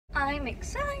I'm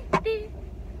excited.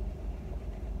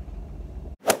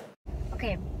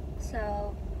 Okay,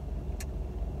 so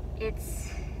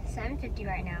it's 7:50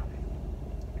 right now,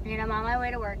 and I'm on my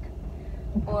way to work,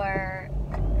 or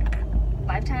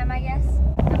Lifetime, I guess.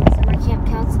 I'm a summer camp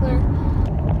counselor,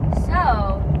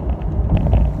 so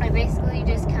I basically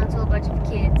just counsel a bunch of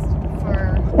kids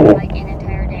for like an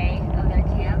entire day of their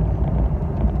camp.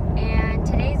 And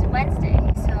today's Wednesday,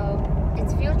 so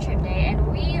it's field trip day,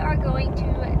 and we are going to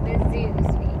the zoo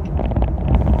this week.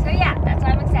 So yeah, that's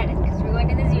why I'm excited, because we're going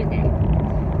to the zoo today.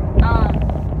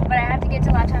 But I have to get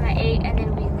to Lifetime at 8, and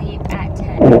then we leave at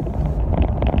 10.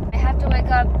 I have to wake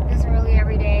up this early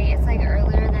every day. It's like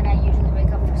earlier than I usually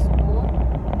wake up for school,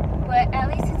 but at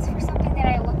least it's for something that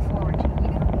I look forward to, you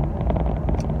know?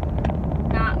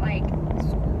 Not like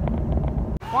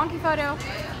school. Wonky photo.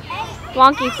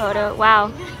 Wonky photo,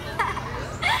 wow.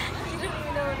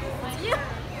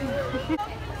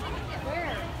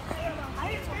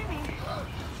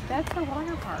 That's the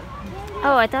water park.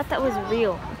 Oh, I thought that was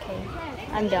real. Okay,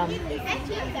 I'm dumb.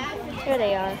 Here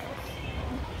they are.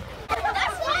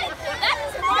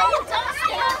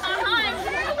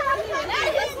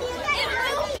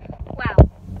 Wow.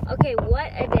 Okay,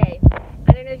 what a day.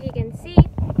 I don't know if you can see.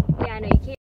 Yeah, I know you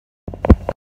can't.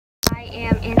 I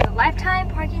am in the Lifetime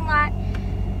parking lot,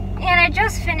 and I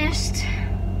just finished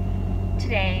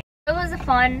today. It was a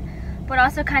fun but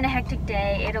also kind of hectic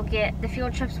day. The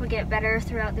field trips will get better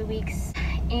throughout the weeks,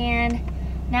 and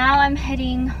now I'm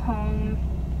heading home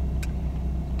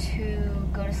to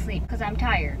go to sleep because I'm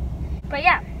tired. But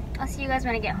yeah, I'll see you guys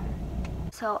when I get home.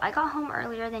 So I got home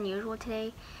earlier than usual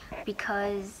today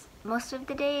because most of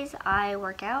the days I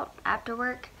work out after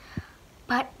work,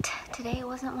 but today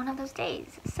wasn't one of those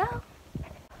days. So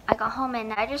I got home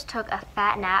and I just took a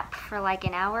fat nap for like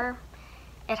an hour.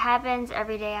 It happens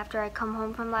every day after I come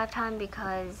home from Lifetime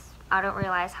because I don't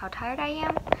realize how tired I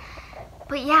am.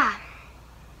 But yeah,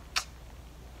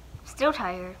 still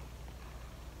tired.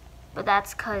 But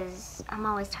that's because I'm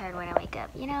always tired when I wake up.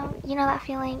 You know that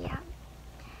feeling? Yeah.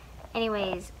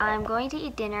 Anyways, I'm going to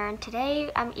eat dinner, and today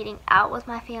I'm eating out with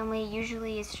my family.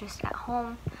 Usually it's just at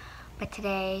home, but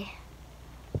today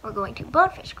we're going to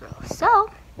Bonefish Grill. So,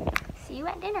 see you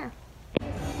at dinner.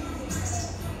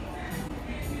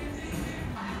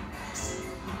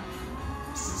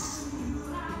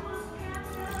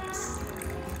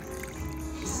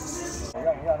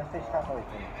 The fish taco is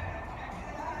in.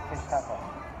 Fish taco.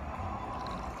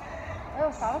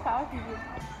 Oh, 扫了扫了，姐姐。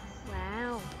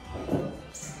 Wow.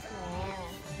 Wow.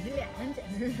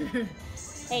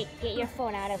 Hey, get your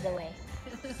phone out of the way.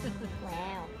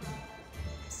 Wow.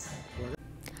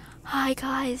 Hi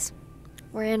guys.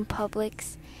 We're in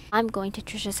Publix. I'm going to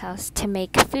Trisha's house to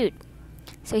make food.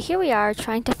 So here we are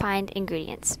trying to find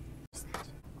ingredients.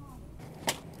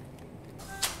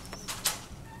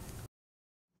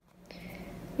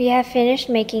 We have finished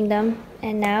making them,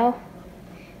 and now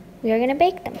we are gonna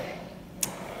bake them.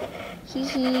 Hee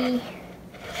hee.